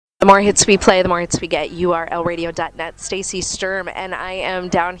The more hits we play, the more hits we get. URLradio.net. Stacy Sturm, and I am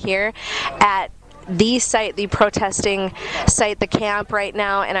down here at the site, the protesting site, the camp right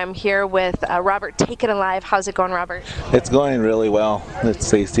now, and I'm here with Robert Taken Alive. How's it going, Robert? It's going really well. It's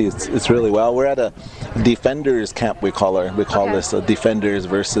Stacy. It's really well. We're at a defenders camp. We call this a defenders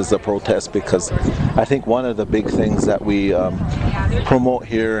versus a protest, because I think one of the big things that we promote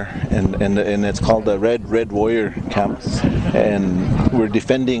here, and it's called the Red Warrior camps, and we're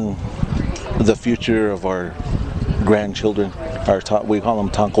defending the future of our grandchildren. We call them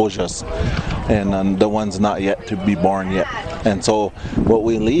tankojas, and the ones not yet to be born yet. And so what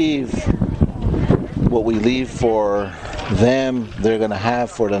we leave for them, they're going to have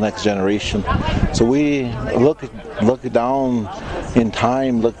for the next generation. So we look down in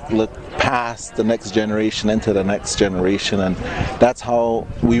time, look past the next generation into the next generation, and that's how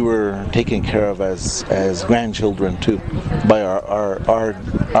we were taken care of as grandchildren too, by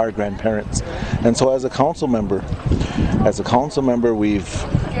our grandparents. And so as a council member,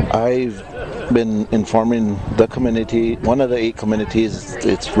 I've been informing the community, one of the 8 communities,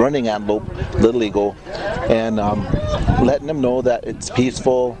 it's running Antelope, Little Eagle, and letting them know that it's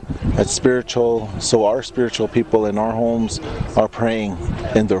peaceful, it's spiritual, so our spiritual people in our homes are praying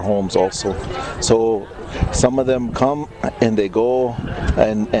in their homes also. So some of them come and they go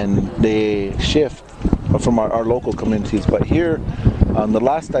and they shift from our local communities, but here, the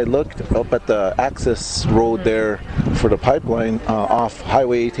last I looked up at the access road there for the pipeline off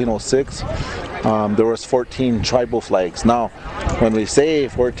Highway 1806, there was 14 tribal flags. Now, when we say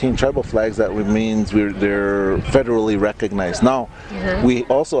 14 tribal flags, that means they're federally recognized. Now, we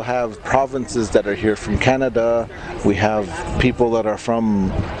also have provinces that are here from Canada. We have people that are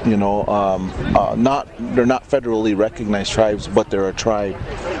from, they're not federally recognized tribes, but they're a tribe,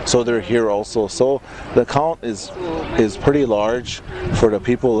 so they're here also. So the count is pretty large for the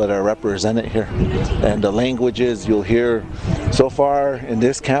people that are represented here, and the languages you'll hear. So far in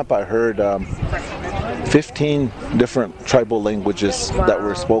this camp, I heard 15 different tribal languages that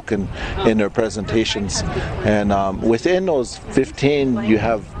were spoken in their presentations, and within those 15 you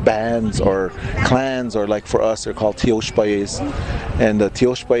have bands or clans, or like for us they're called Tioshpayes. And the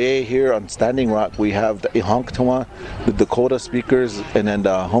Tioshpaye here on Standing Rock, we have the Ihanktawa, the Dakota speakers, and then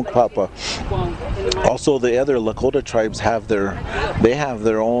the Hunkpapa. Also, the other Lakota tribes have their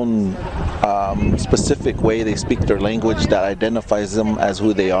own specific way they speak their language that identifies them as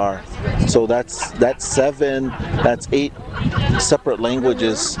who they are. So that's 8 separate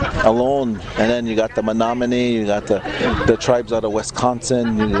languages alone. And then you got the Menominee, you got the tribes out of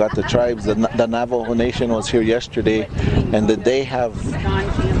Wisconsin, you got the tribes, the Navajo Nation was here yesterday, and then they have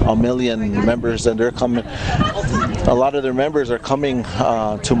 1 million members, and they're coming. A lot of their members are coming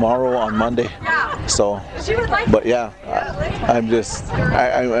tomorrow on Monday. So, but yeah, I'm just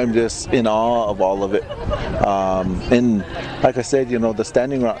in awe of all of it. And like I said, the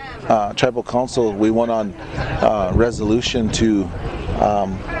Standing Rock Tribal Council, we went on resolution to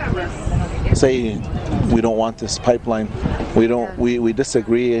say we don't want this pipeline. We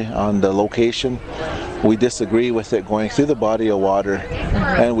disagree on the location. We disagree with it going through the body of water,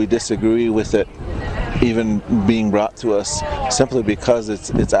 and we disagree with it even being brought to us, simply because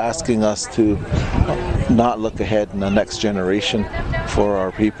it's asking us to not look ahead in the next generation for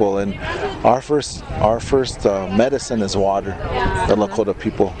our people. And our first medicine is water. The Lakota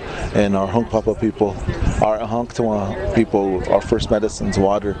people and our Hunkpapa people, our Ihanktawa people, our first medicine is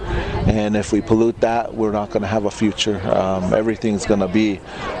water. And if we pollute that, we're not going to have a future. Everything's going to be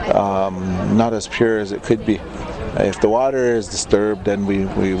not as pure as it could be. If the water is disturbed, then we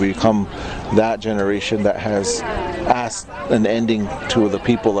become that generation that has asked an ending to the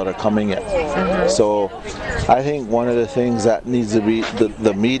people that are coming in. So I think one of the things that needs to be,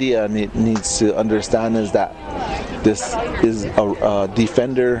 the media needs to understand, is that this is a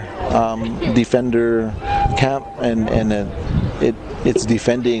defender camp, and it's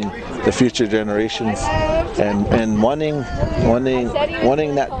defending the future generations, and wanting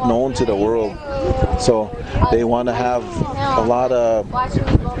that known to the world. So they want to have a lot of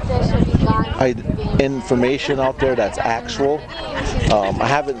information out there that's actual. I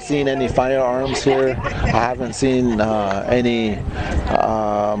haven't seen any firearms here. I haven't seen any.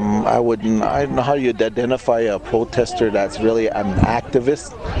 I don't know how you'd identify a protester that's really an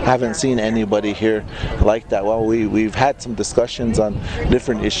activist. I haven't seen anybody here like that. Well, we've had some discussions on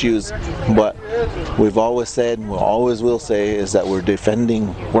different issues, but we've always said, and we always will say, is that we're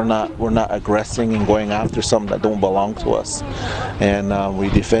defending. We're not aggressing and going after something that don't belong to us, and we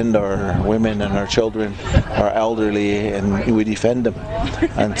defend our women and our children children, our elderly, and we defend them.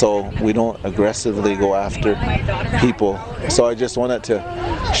 And so we don't aggressively go after people. So I just wanted to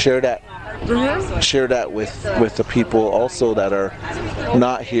share that with the people also that are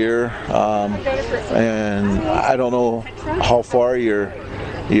not here, and I don't know how far your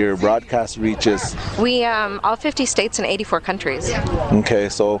broadcast reaches. We all 50 states and 84 countries. Okay,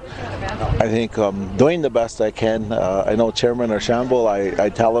 so I think doing the best I can. I know Chairman Archambault, I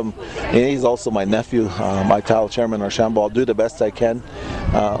tell him, and he's also my nephew, I tell Chairman Archambault I'll do the best I can.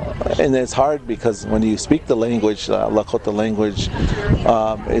 And it's hard because when you speak the language, Lakota language,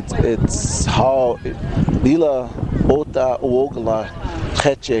 it's how Lila Ota Uogla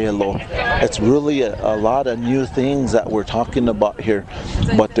Khechelo. It's really a lot of new things that we're talking about here,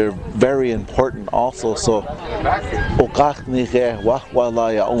 but they're very important also. So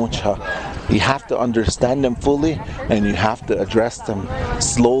you have to understand them fully, and you have to address them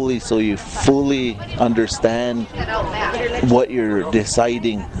slowly so you fully understand what you're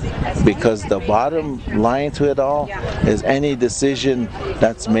deciding, because the bottom line to it all is any decision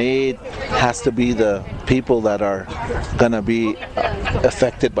that's made has to be the people that are going to be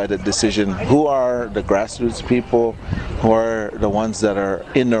affected by the decision. Who are the grassroots people? Who are the ones that are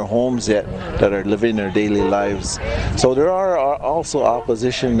in their homes yet, that are living their daily lives? So there are also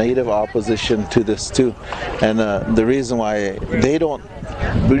opposition, native opposition to this too, and the reason why they don't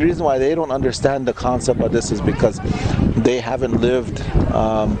understand the concept of this is because they haven't lived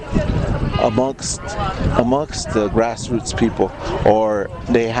amongst the grassroots people, or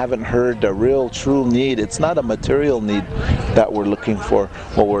they haven't heard the real true need. It's not a material need that we're looking for.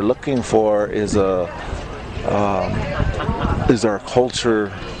 What we're looking for is our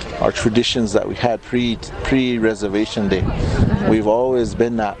culture, our traditions that we had pre-reservation day. We've always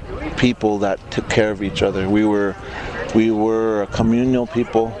been that people that took care of each other. We were a communal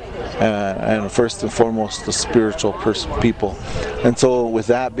people, and first and foremost the spiritual people. And so with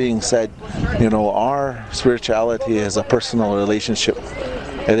that being said, our spirituality is a personal relationship.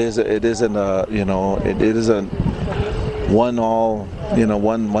 It isn't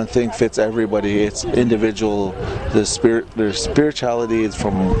one thing fits everybody. It's individual. Their spirituality is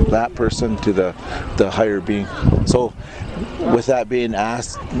from that person to the higher being. So with that being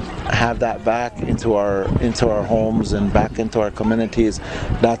asked, have that back into our homes and back into our communities.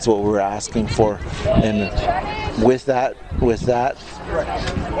 That's what we're asking for. And with that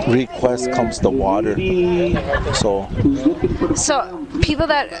request comes the water. So people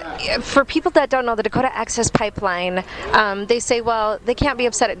that don't know the Dakota Access Pipeline, they say, well, they can't be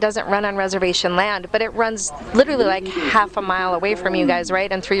upset it doesn't run on reservation land, but it runs literally like half a mile away from you guys,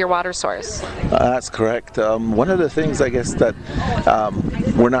 right? And through your water source. That's correct. One of the things I guess that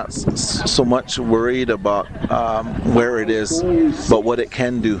we're not so much worried about where it is, but what it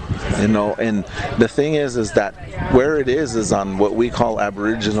can do, and the thing is that where it is on what we call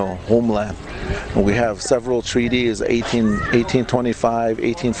Aboriginal homeland. We have several treaties, 1825,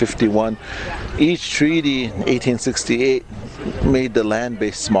 1851. Each treaty in 1868 made the land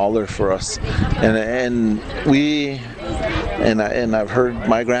base smaller for us, and I've heard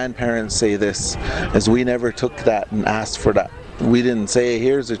my grandparents say this, is we never took that and asked for that. We didn't say,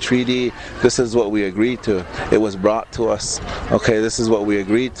 here's a treaty, this is what we agreed to. It was brought to us. Okay, this is what we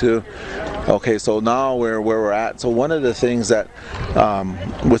agreed to. Okay, so now where we're at. So one of the things that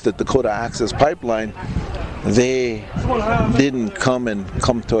with the Dakota Access Pipeline, they didn't come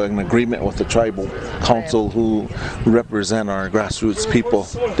to an agreement with the tribal council who represent our grassroots people.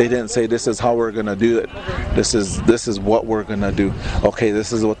 They didn't say, this is how we're going to do it. This is what we're going to do. Okay,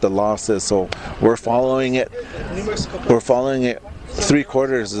 this is what the law says. So we're following it. We're following it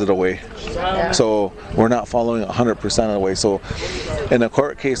 3/4 of the way. So we're not following 100% of the way. So in a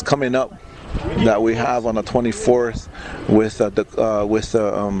court case coming up that we have on the 24th with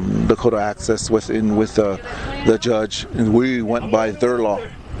Dakota Access, with the judge, and we went by their law.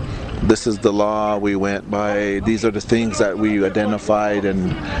 This is the law we went by. These are the things that we identified,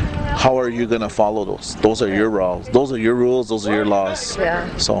 and how are you going to follow those? Those are your rules. Those are your rules. Those are your laws. Yeah.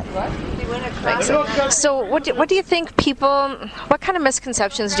 So what do you think what kind of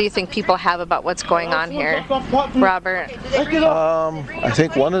misconceptions do you think people have about what's going on here, Robert? I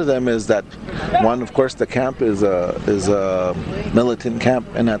think one of them is that, of course, the camp is a militant camp,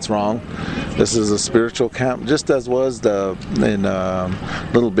 and that's wrong. This is a spiritual camp, just as was in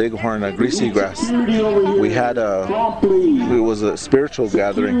Little Bighorn, Greasy Grass. It was a spiritual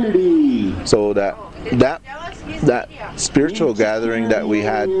gathering. So that spiritual gathering that we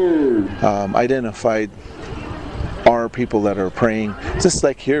had identified our people that are praying. Just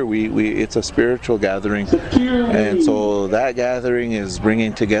like here, it's a spiritual gathering, and so that gathering is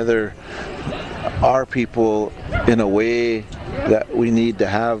bringing together our people in a way that we need to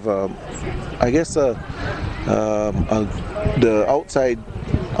have, I guess, the outside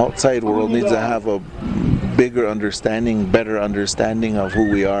world needs to have a bigger understanding, better understanding of who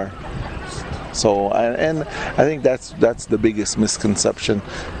we are. So, and I think that's the biggest misconception.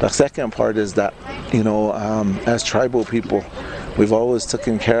 The second part is that, you know, as tribal people, we've always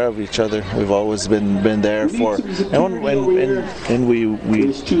taken care of each other. We've always been there for, and we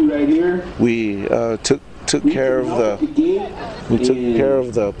took care of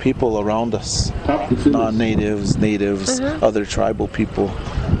the people around us, non-natives, natives, other tribal people.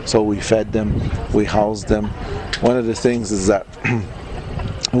 So we fed them, we housed them. One of the things is that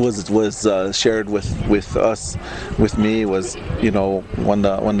was shared with me was, you know, when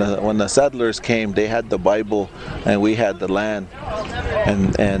the settlers came, they had the Bible and we had the land,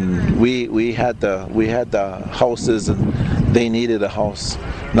 and we had the houses and they needed a house.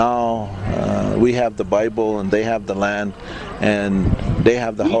 Now we have the Bible and they have the land, and they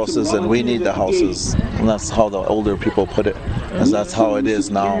have the houses and we need the houses. And that's how the older people put it, because that's how it is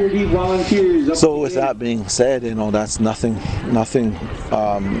now. So with that being said, you know, that's nothing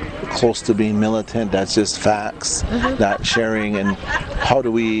close to being militant. That's just facts, that sharing, and how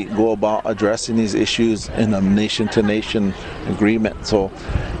do we go about addressing these issues in a nation-to-nation agreement. So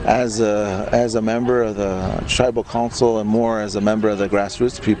as a member of the tribal council and more as a member of the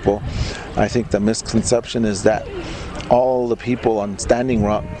grassroots people, I think the misconception is that all the people on Standing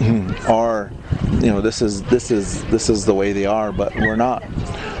Rock are, you know, this is the way they are, but we're not.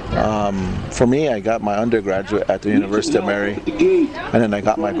 For me, I got my undergraduate at the University of Mary, and then I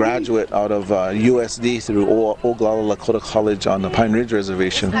got my graduate out of USD through Oglala Lakota College on the Pine Ridge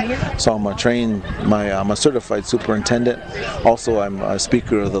Reservation. So I'm I'm a certified superintendent. Also, I'm a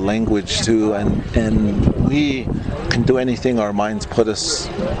speaker of the language too, and we can do anything our minds put us,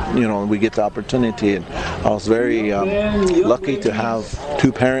 you know, we get the opportunity. And I was very lucky to have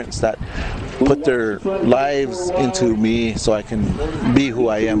two parents that put their lives into me so I can be who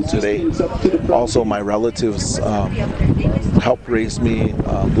I am today. Also, my relatives helped raise me,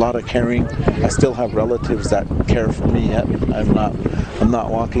 a lot of caring. I still have relatives that care for me yet. I'm not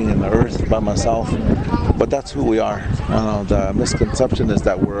walking in the earth by myself, but that's who we are. The misconception is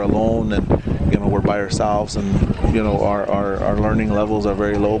that we're alone and, you know, we're by ourselves, and, you know, our learning levels are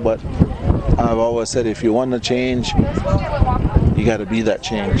very low. But I've always said, if you want to change, you got to be that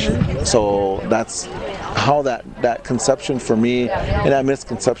change. So that's how that conception for me, and that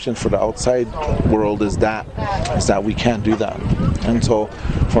misconception for the outside world is that we can't do that. And so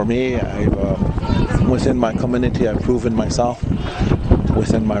for me, within my community, I've proven myself.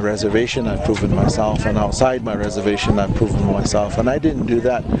 Within my reservation, I've proven myself, and outside my reservation, I've proven myself. And I didn't do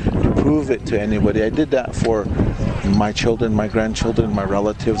that to prove it to anybody. I did that for my children, my grandchildren, my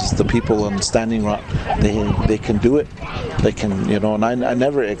relatives, the people on Standing Rock. They can do it. They can, you know, and I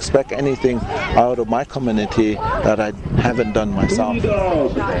never expect anything out of my community that I haven't done myself.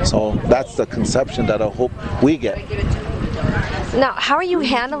 So that's the conception that I hope we get. Now, how are you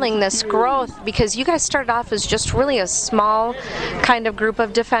handling this growth? Because you guys started off as just really a small kind of group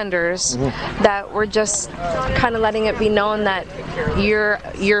of defenders that were just kind of letting it be known that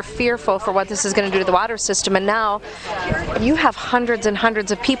you're fearful for what this is going to do to the water system, and now you have hundreds and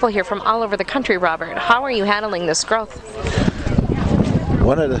hundreds of people here from all over the country, Robert. How are you handling this growth?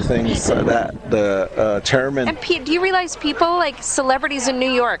 One of the things that the chairman... And Pete, do you realize people like celebrities in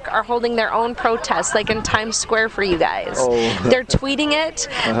New York are holding their own protests, like in Times Square for you guys? Oh. They're tweeting it.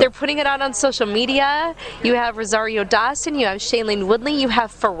 They're putting it out on social media. You have Rosario Dawson. You have Shailene Woodley. You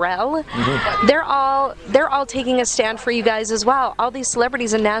have Pharrell. They're all taking a stand for you guys as well. All these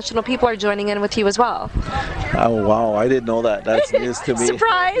celebrities and national people are joining in with you as well. Oh wow! I didn't know that. That's news to me.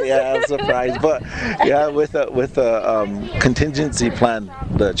 Surprise! Yeah, I'm surprised. But yeah, with a contingency plan,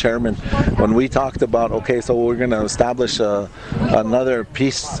 the chairman, when we talked about, okay, so we're going to establish another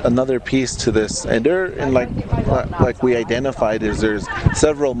piece to this, and like we identified, there's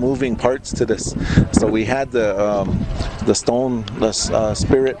several moving parts to this. So we had the stone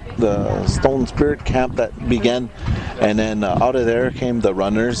spirit camp that began, and then out of there came the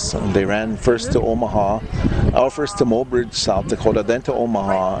runners, and they ran first to Omaha, first to Mobridge, South Dakota, then to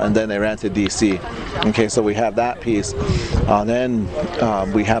Omaha, and then they ran to DC. Okay, so we have that piece. Then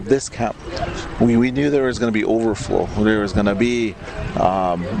we have this camp. We knew there was going to be overflow. There was going to be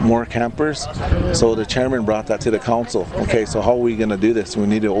more campers. So the chairman brought that to the council. Okay, so how are we going to do this? We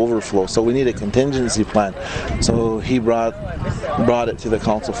need an overflow. So we need a contingency plan. So he brought it to the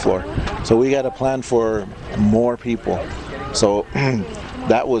council floor. So we got a plan for more people. So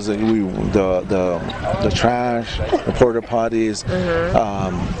that was the trash, the porta potties.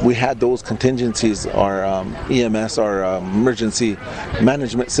 We had those contingencies, our EMS, our emergency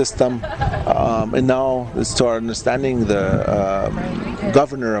management system, and now it's to our understanding the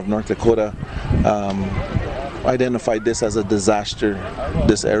governor of North Dakota identified this as a disaster,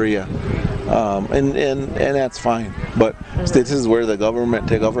 this area. And that's fine, but this is where the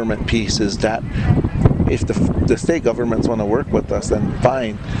government piece is, that if the state governments want to work with us, then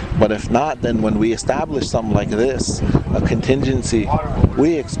fine, but if not, then when we establish something like this, a contingency,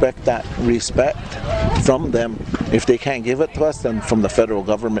 we expect that respect from them. If they can't give it to us, then from the federal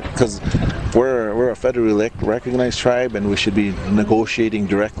government, because we're a federally recognized tribe and we should be negotiating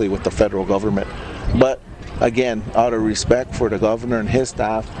directly with the federal government. But again, out of respect for the governor and his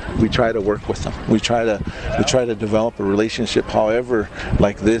staff, we try to work with them. We try to develop a relationship, however,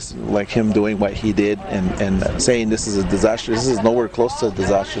 like this, like him doing what he did and saying this is a disaster. This is nowhere close to a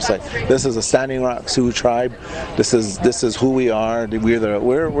disaster site. This is a Standing Rock Sioux tribe. This is who we are.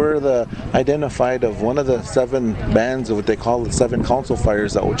 We're the identified of one of the 7 bands of what they call the 7 council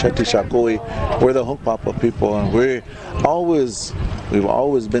fires at Ocheti Shakoi. We're the Hunkpapa people, and we've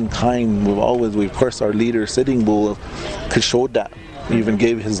always been kind. Of course, our leader Sitting Bull showed that. He even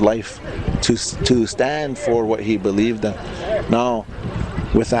gave his life to stand for what he believed in. Now,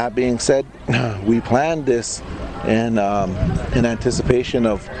 with that being said, we planned this in anticipation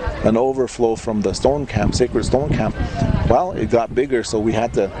of an overflow from the stone camp, sacred stone camp. Well, it got bigger, so we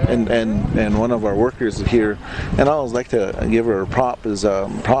had to, and one of our workers here, and I always like to give her props is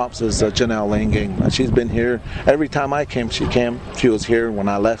Janelle Langang. She's been here every time I came. She was here when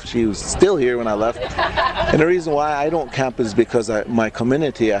I left. She was still here when I left. And the reason why I don't camp is because my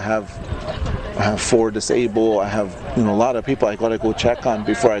community, I have 4 disabled. I have a lot of people I gotta go check on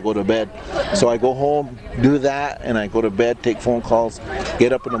before I go to bed. So I go home, do that, and I go to bed, take phone calls,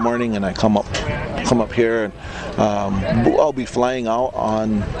 get up in the morning, and I come up here. And I'll be flying out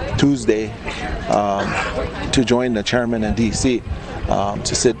on Tuesday to join the chairman in DC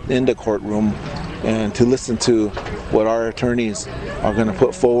to sit in the courtroom and to listen to what our attorneys are going to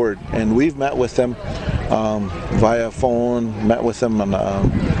put forward. And we've met with them via phone, met with them on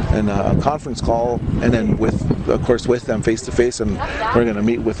a conference call, and then with them face to face, and we're going to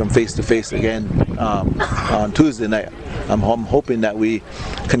meet with them face to face again on Tuesday night. I'm hoping that we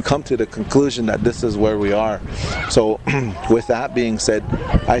can come to the conclusion that this is where we are. So with that being said,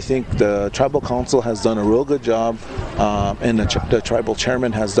 I think the tribal council has done a real good job, and the tribal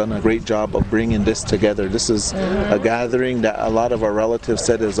chairman has done a great job of bringing this together. This is a gathering that a lot of our relatives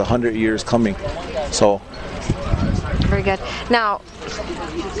said is 100 years coming. So very good. Now,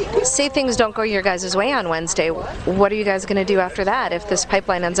 say things don't go your guys' way on Wednesday. What are you guys going to do after that if this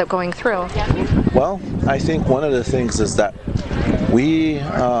pipeline ends up going through? Well, I think one of the things is that we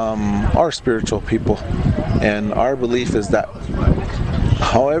are spiritual people, and our belief is that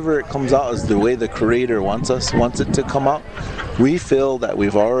however it comes out is the way the Creator wants it to come out. We feel that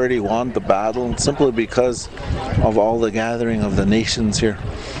we've already won the battle simply because of all the gathering of the nations here,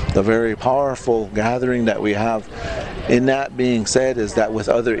 the very powerful gathering that we have. In that being said, is that with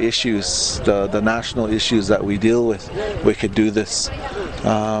other issues, the national issues that we deal with, we could do this.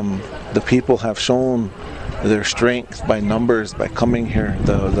 The people have shown their strength by numbers, by coming here.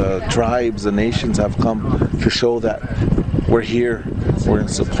 The tribes, the nations have come to show that we're here, we're in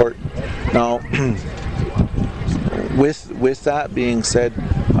support. Now, with that being said,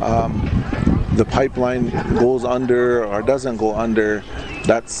 the pipeline goes under or doesn't go under,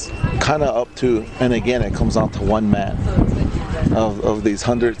 that's kind of up to, and again, it comes down to one man of these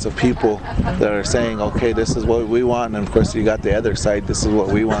hundreds of people that are saying, okay, this is what we want, and of course you got the other side, this is what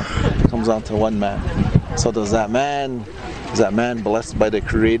we want. It comes down to one man. So is that man blessed by the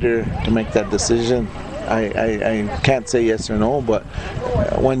Creator to make that decision? I can't say yes or no, but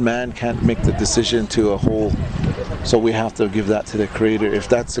one man can't make the decision to a whole. So we have to give that to the Creator. If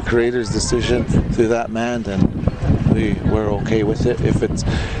that's the Creator's decision through that man, then we're okay with it. If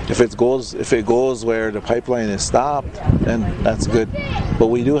it goes where the pipeline is stopped, then that's good. But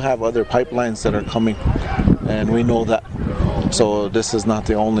we do have other pipelines that are coming, and we know that. So this is not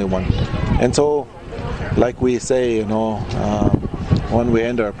the only one. And so, like we say, when we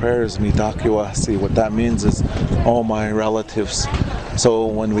end our prayers, mitakiwasi, what that means is all my relatives. So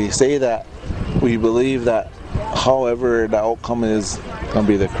when we say that, we believe that however the outcome is going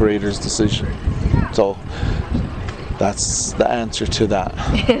to be the Creator's decision. So that's the answer to that.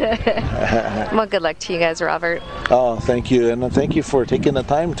 Well, good luck to you guys, Robert. Oh, thank you. And thank you for taking the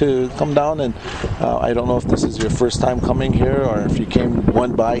time to come down. And I don't know if this is your first time coming here or if you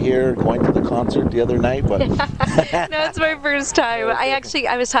went by here going to the concert the other night, but No, it's my first time. Okay.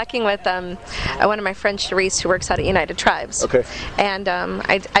 I was talking with one of my friends, Sharice, who works out at United Tribes. Okay. And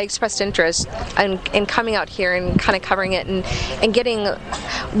I expressed interest in coming out here and kind of covering it and getting.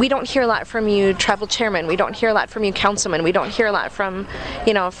 We don't hear a lot from you, tribal chairman. We don't hear a lot from you, councilman. We don't hear a lot from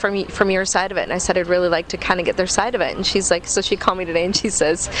your side of it. And I said I'd really like to kind of get their side of it. And she's like, so she called me today and she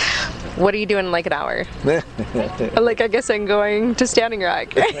says, "What are you doing in like an hour?" I'm like, I guess I'm going to Standing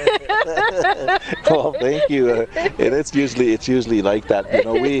Rock. Well, thank you. And it's usually like that. You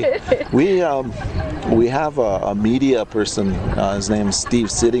know, we have a media person. His name's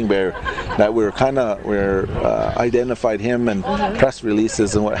Steve Sitting Bear. That we're identified him and press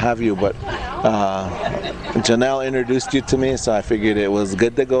releases and what have you. But Janelle introduced you to me, so I figured it was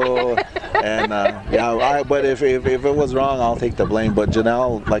good to go. And yeah, but if it was wrong, I'll take the blame. But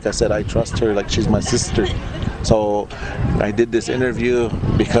Janelle, like I said, I trust her like she's my sister. So I did this interview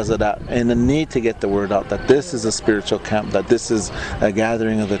because of that, and the need to get the word out that this is a spiritual camp, that this is a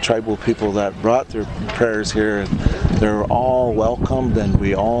gathering of the tribal people that brought their prayers here, and they're all welcomed, and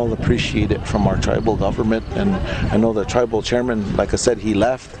we all appreciate it from our tribal government. And I know the tribal chairman, like I said, he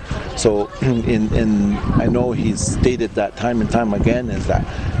left. So I know he's stated that time and time again is that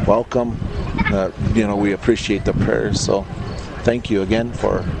welcome, you know, we appreciate the prayers. So thank you again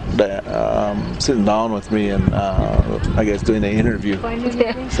for sitting down with me and I guess doing the interview.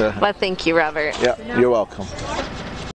 Yeah. So, Well, thank you, Robert. Yeah, you're welcome.